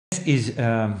UDS is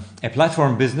a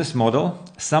platform business model,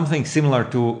 something similar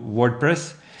to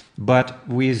WordPress, but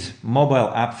with mobile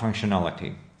app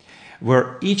functionality,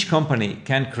 where each company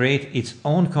can create its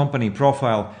own company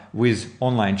profile with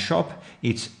online shop,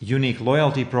 its unique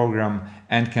loyalty program,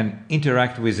 and can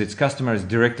interact with its customers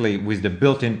directly with the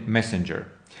built-in messenger.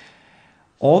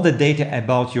 All the data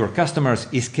about your customers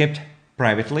is kept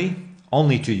privately,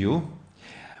 only to you.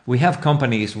 We have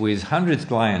companies with hundreds of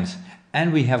clients,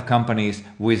 and we have companies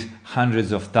with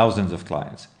hundreds of thousands of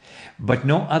clients. But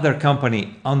no other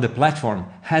company on the platform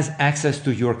has access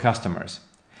to your customers,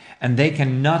 and they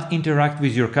cannot interact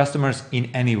with your customers in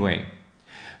any way.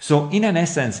 So in an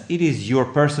essence, it is your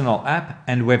personal app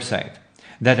and website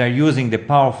that are using the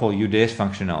powerful UDS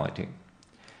functionality.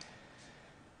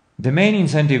 The main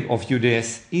incentive of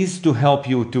UDS is to help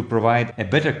you to provide a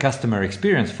better customer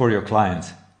experience for your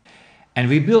clients. And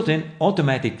we built an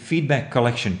automatic feedback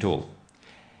collection tool.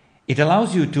 It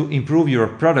allows you to improve your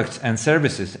products and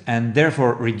services and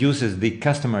therefore reduces the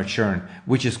customer churn,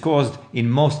 which is caused in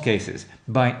most cases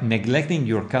by neglecting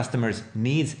your customers'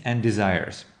 needs and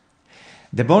desires.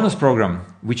 The bonus program,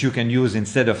 which you can use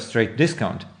instead of straight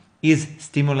discount, is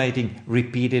stimulating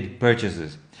repeated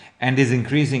purchases and is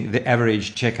increasing the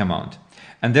average check amount,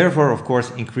 and therefore, of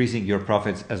course, increasing your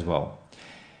profits as well.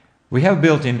 We have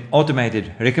built in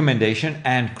automated recommendation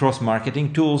and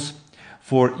cross-marketing tools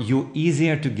for you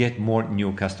easier to get more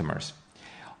new customers.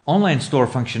 Online store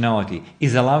functionality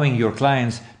is allowing your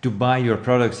clients to buy your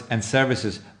products and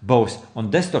services both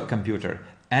on desktop computer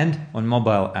and on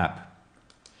mobile app.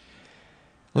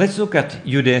 Let's look at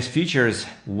UDS features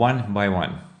one by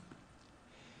one.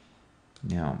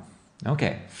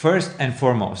 First and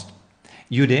foremost,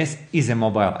 UDS is a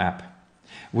mobile app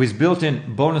with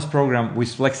built-in bonus program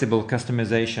with flexible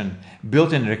customization,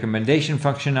 built-in recommendation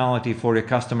functionality for your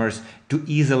customers to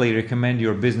easily recommend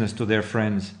your business to their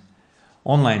friends,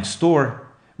 online store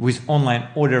with online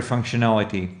order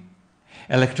functionality,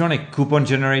 electronic coupon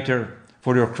generator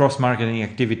for your cross-marketing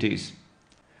activities,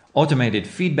 automated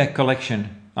feedback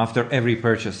collection after every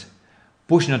purchase,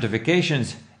 push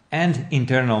notifications, and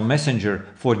internal messenger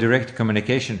for direct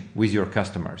communication with your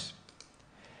customers.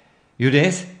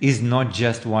 UDS is not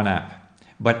just one app,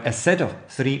 but a set of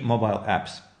 3 mobile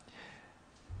apps.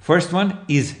 First one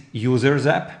is Users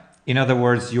App, in other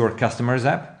words, your Customers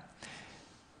App.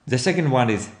 The second one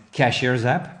is Cashiers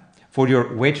App, for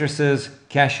your waitresses,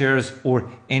 cashiers, or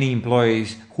any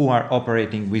employees who are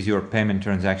operating with your payment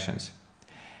transactions.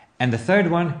 And the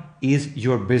third one is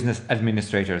your Business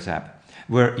Administrators App,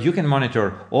 where you can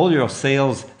monitor all your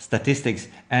sales statistics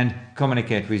and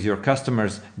communicate with your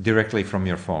customers directly from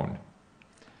your phone.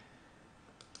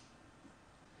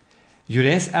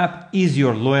 UDS app is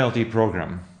your loyalty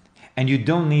program, and you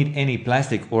don't need any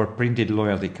plastic or printed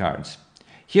loyalty cards.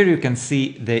 Here you can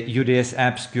see the UDS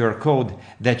app's QR code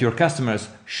that your customers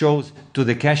shows to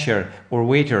the cashier or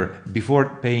waiter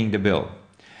before paying the bill.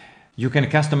 You can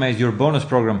customize your bonus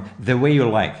program the way you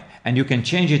like, and you can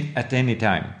change it at any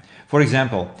time. For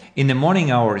example, in the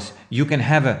morning hours, you can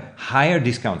have a higher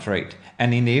discount rate,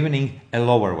 and in the evening, a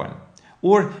lower one.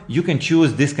 Or you can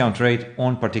choose discount rate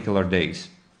on particular days.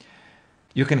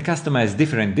 You can customize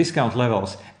different discount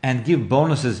levels and give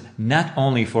bonuses not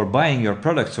only for buying your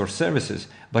products or services,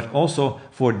 but also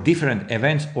for different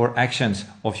events or actions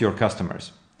of your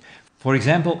customers. For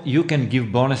example, you can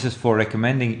give bonuses for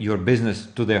recommending your business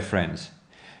to their friends.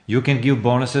 You can give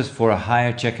bonuses for a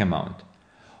higher check amount.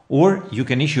 Or you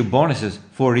can issue bonuses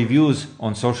for reviews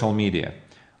on social media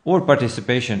or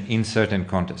participation in certain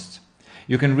contests.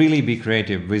 You can really be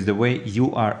creative with the way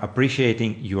you are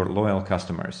appreciating your loyal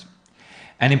customers.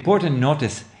 An important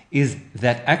notice is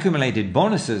that accumulated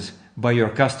bonuses by your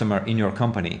customer in your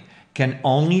company can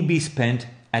only be spent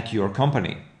at your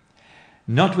company,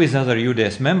 not with other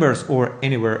UDS members or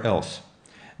anywhere else.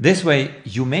 This way,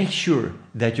 you make sure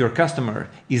that your customer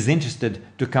is interested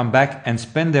to come back and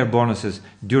spend their bonuses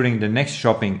during the next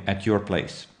shopping at your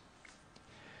place.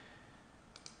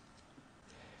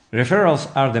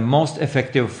 Referrals are the most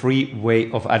effective free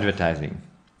way of advertising.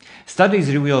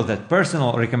 Studies reveal that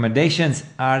personal recommendations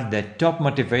are the top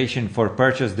motivation for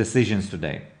purchase decisions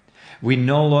today. We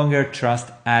no longer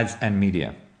trust ads and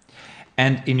media.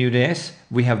 And in UDS,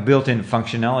 we have built-in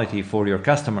functionality for your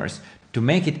customers to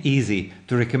make it easy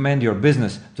to recommend your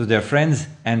business to their friends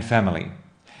and family.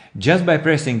 Just by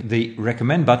pressing the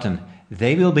recommend button,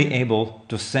 they will be able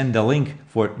to send the link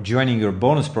for joining your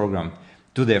bonus program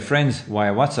to their friends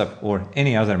via WhatsApp or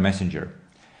any other messenger.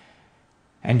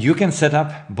 And you can set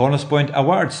up bonus point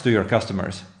awards to your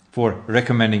customers for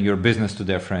recommending your business to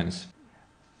their friends.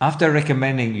 After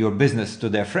recommending your business to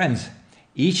their friends,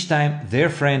 Each time their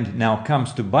friend now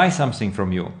comes to buy something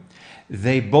from you,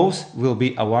 they both will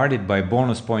be awarded by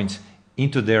bonus points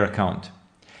into their account.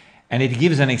 And it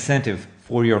gives an incentive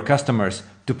for your customers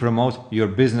to promote your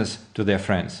business to their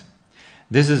friends.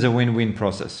 This is a win-win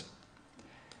process.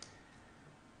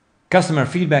 Customer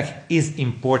feedback is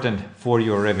important for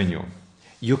your revenue.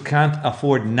 You can't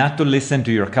afford not to listen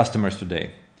to your customers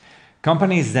today.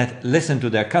 Companies that listen to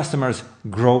their customers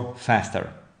grow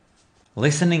faster.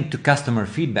 Listening to customer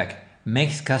feedback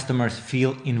makes customers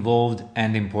feel involved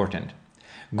and important.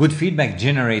 Good feedback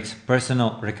generates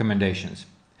personal recommendations.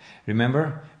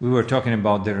 Remember, we were talking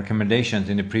about the recommendations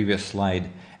in the previous slide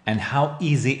and how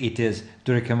easy it is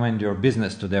to recommend your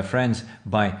business to their friends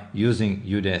by using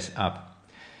UDS App.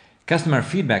 Customer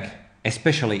feedback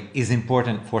especially is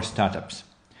important for startups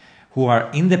who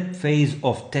are in the phase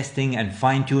of testing and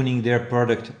fine-tuning their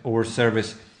product or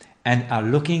service and are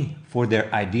looking for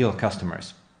their ideal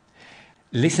customers.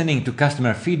 Listening to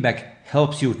customer feedback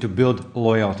helps you to build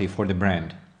loyalty for the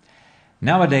brand.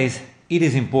 Nowadays, it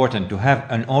is important to have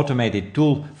an automated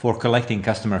tool for collecting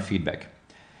customer feedback.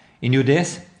 In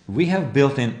UDS, we have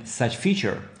built in such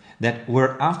feature that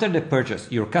where after the purchase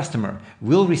your customer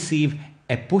will receive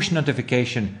a push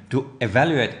notification to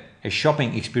evaluate a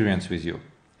shopping experience with you.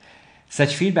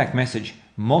 Such feedback message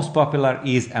most popular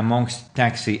is amongst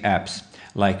taxi apps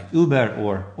like Uber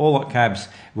or all cabs,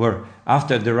 where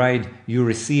after the ride you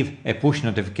receive a push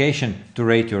notification to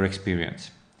rate your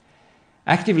experience.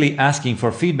 Actively asking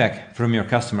for feedback from your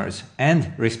customers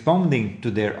and responding to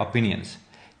their opinions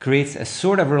creates a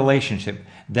sort of relationship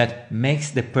that makes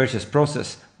the purchase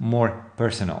process more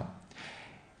personal.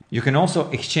 You can also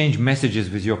exchange messages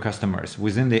with your customers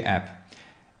within the app,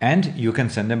 and you can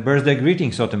send them birthday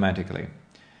greetings automatically,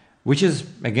 which is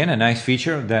again a nice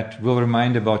feature that will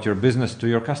remind about your business to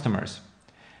your customers.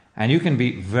 And you can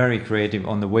be very creative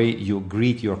on the way you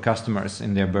greet your customers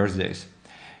in their birthdays.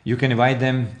 You can invite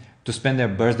them to spend their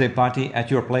birthday party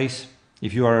at your place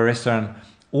if you are a restaurant,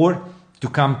 or to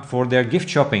come for their gift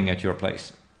shopping at your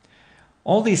place.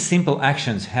 All these simple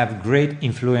actions have great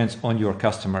influence on your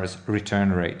customers'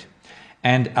 return rate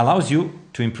and allows you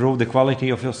to improve the quality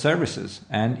of your services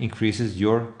and increases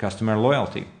your customer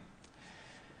loyalty.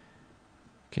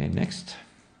 Okay, next.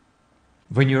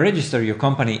 When you register your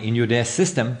company in UDS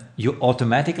system, you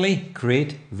automatically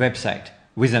create website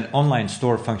with an online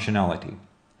store functionality.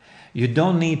 You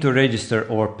don't need to register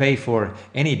or pay for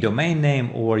any domain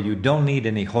name, or you don't need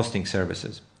any hosting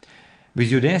services.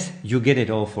 With UDS, you get it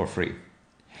all for free.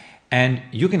 And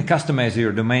you can customize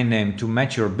your domain name to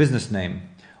match your business name.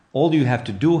 All you have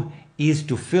to do is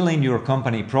to fill in your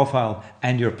company profile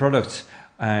and your products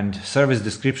and service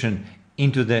description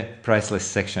into the price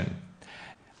list section.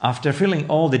 After filling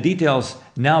all the details,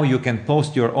 now you can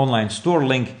post your online store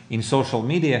link in social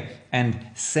media and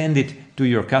send it to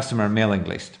your customer mailing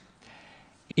list.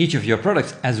 Each of your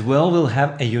products as well will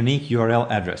have a unique URL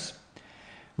address,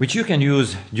 which you can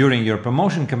use during your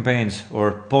promotion campaigns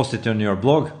or post it on your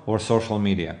blog or social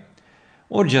media,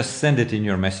 or just send it in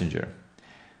your messenger.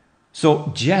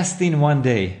 So just in one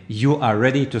day, you are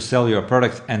ready to sell your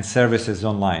products and services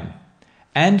online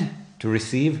and to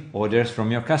receive orders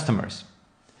from your customers.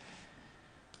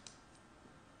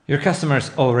 Your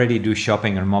customers already do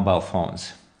shopping on mobile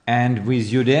phones, and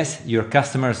with UDS, your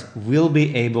customers will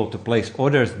be able to place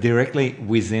orders directly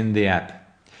within the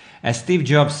app. As Steve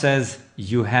Jobs says,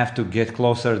 you have to get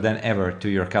closer than ever to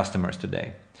your customers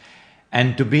today.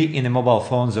 And to be in the mobile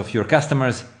phones of your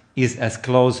customers is as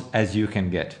close as you can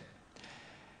get.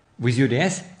 With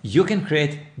UDS, you can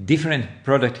create different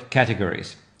product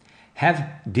categories, have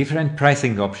different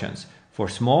pricing options for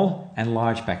small and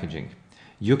large packaging.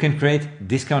 You can create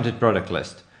discounted product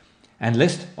list and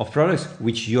list of products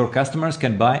which your customers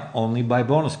can buy only by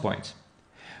bonus points.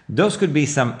 Those could be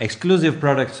some exclusive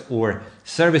products or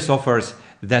service offers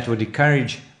that would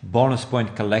encourage bonus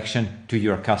point collection to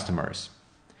your customers.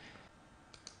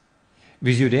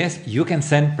 With UDS, you can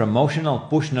send promotional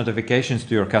push notifications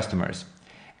to your customers,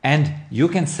 and you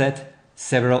can set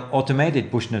several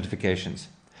automated push notifications,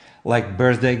 like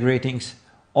birthday greetings,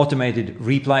 automated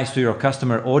replies to your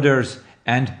customer orders,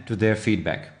 and to their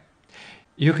feedback.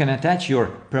 You can attach your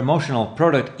promotional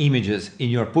product images in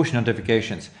your push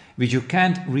notifications, which you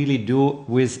can't really do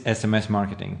with SMS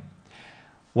marketing.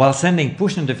 While sending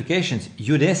push notifications,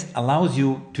 UDS allows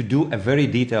you to do a very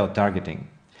detailed targeting.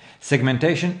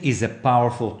 Segmentation is a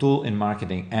powerful tool in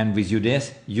marketing, and with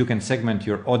UDS, you can segment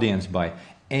your audience by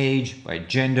age, by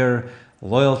gender,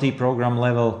 loyalty program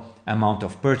level, amount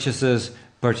of purchases,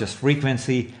 purchase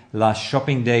frequency, last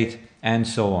shopping date, and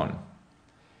so on.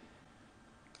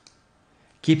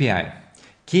 KPI,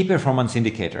 Key Performance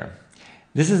Indicator.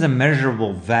 This is a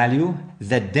measurable value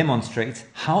that demonstrates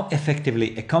how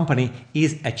effectively a company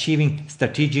is achieving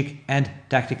strategic and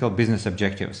tactical business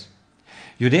objectives.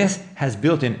 UDS has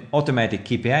built an automatic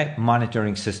KPI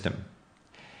monitoring system.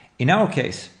 In our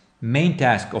case, main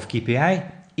task of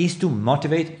KPI is to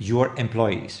motivate your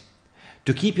employees,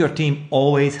 to keep your team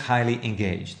always highly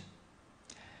engaged.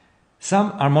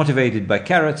 Some are motivated by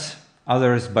carrots,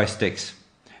 others by sticks.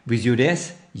 With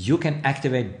UDS, you can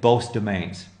activate both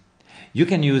domains. You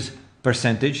can use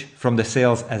percentage from the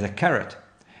sales as a carrot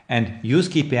and use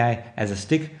KPI as a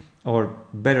stick, or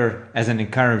better, as an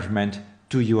encouragement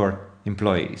to your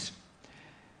employees.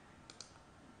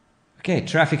 Okay,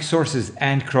 traffic sources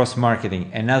and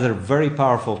cross-marketing, another very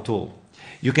powerful tool.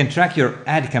 You can track your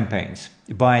ad campaigns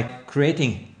by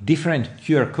creating different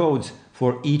QR codes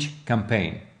for each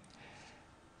campaign.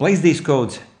 Place these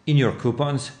codes in your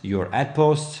coupons, your ad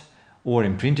posts, or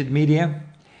in printed media,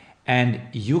 and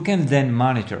you can then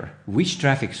monitor which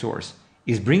traffic source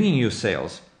is bringing you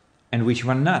sales and which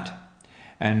one not,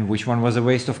 and which one was a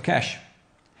waste of cash.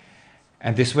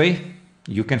 And this way,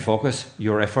 you can focus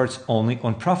your efforts only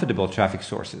on profitable traffic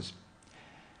sources.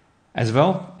 As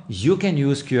well, you can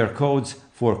use QR codes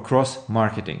for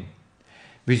cross-marketing.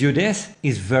 With UDS,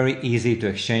 it's very easy to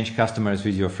exchange customers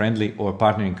with your friendly or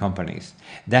partnering companies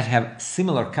that have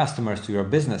similar customers to your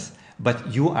business,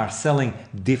 but you are selling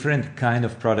different kind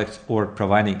of products or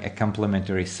providing a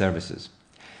complementary services.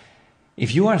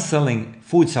 If you are selling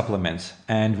food supplements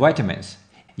and vitamins,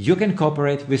 you can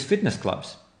cooperate with fitness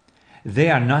clubs.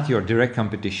 They are not your direct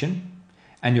competition,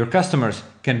 and your customers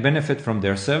can benefit from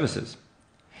their services.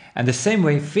 And the same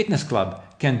way, fitness club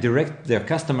can direct their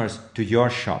customers to your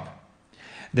shop.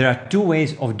 There are two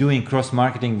ways of doing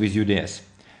cross-marketing with UDS.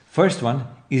 First one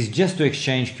is just to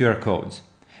exchange QR codes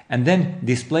and then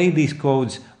display these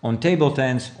codes on table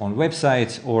tents, on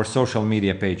websites or social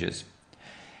media pages.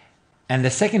 And the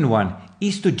second one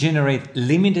is to generate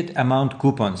limited amount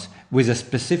coupons with a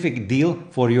specific deal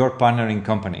for your partnering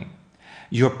company.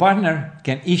 Your partner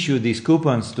can issue these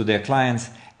coupons to their clients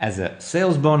as a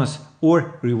sales bonus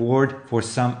or reward for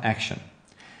some action.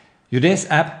 UDS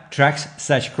app tracks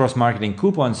such cross-marketing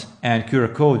coupons and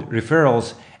QR code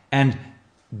referrals, and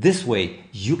this way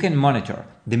you can monitor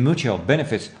the mutual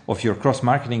benefits of your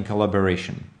cross-marketing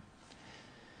collaboration.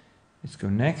 Let's go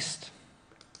next.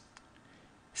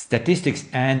 Statistics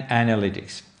and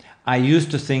analytics. I used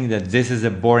to think that this is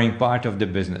a boring part of the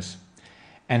business,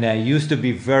 and I used to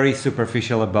be very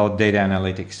superficial about data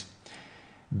analytics.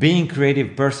 Being a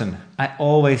creative person, I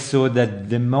always thought that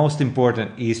the most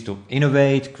important is to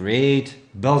innovate, create,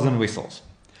 bells and whistles.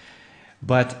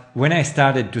 But when I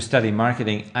started to study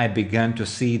marketing, I began to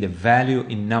see the value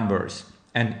in numbers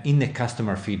and in the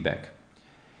customer feedback.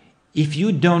 If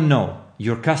you don't know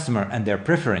your customer and their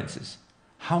preferences,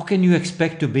 how can you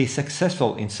expect to be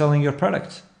successful in selling your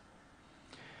products?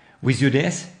 With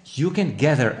UDS, you can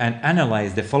gather and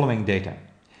analyze the following data: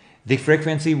 the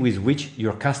frequency with which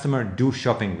your customer do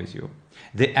shopping with you,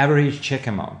 the average check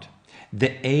amount,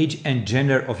 the age and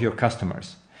gender of your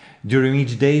customers, during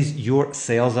which days your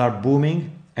sales are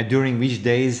booming and during which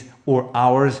days or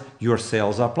hours your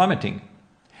sales are plummeting,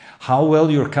 how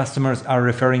well your customers are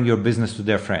referring your business to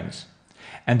their friends.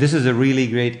 And this is a really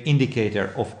great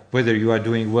indicator of whether you are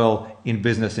doing well in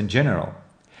business in general.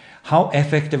 How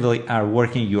effectively are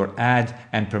working your ad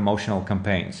and promotional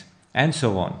campaigns, and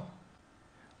so on.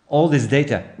 All this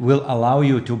data will allow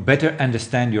you to better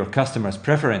understand your customers'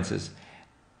 preferences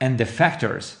and the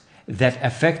factors that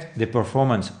affect the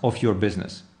performance of your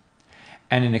business.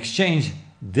 And in exchange,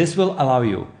 this will allow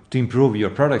you to improve your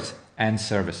products and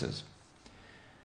services.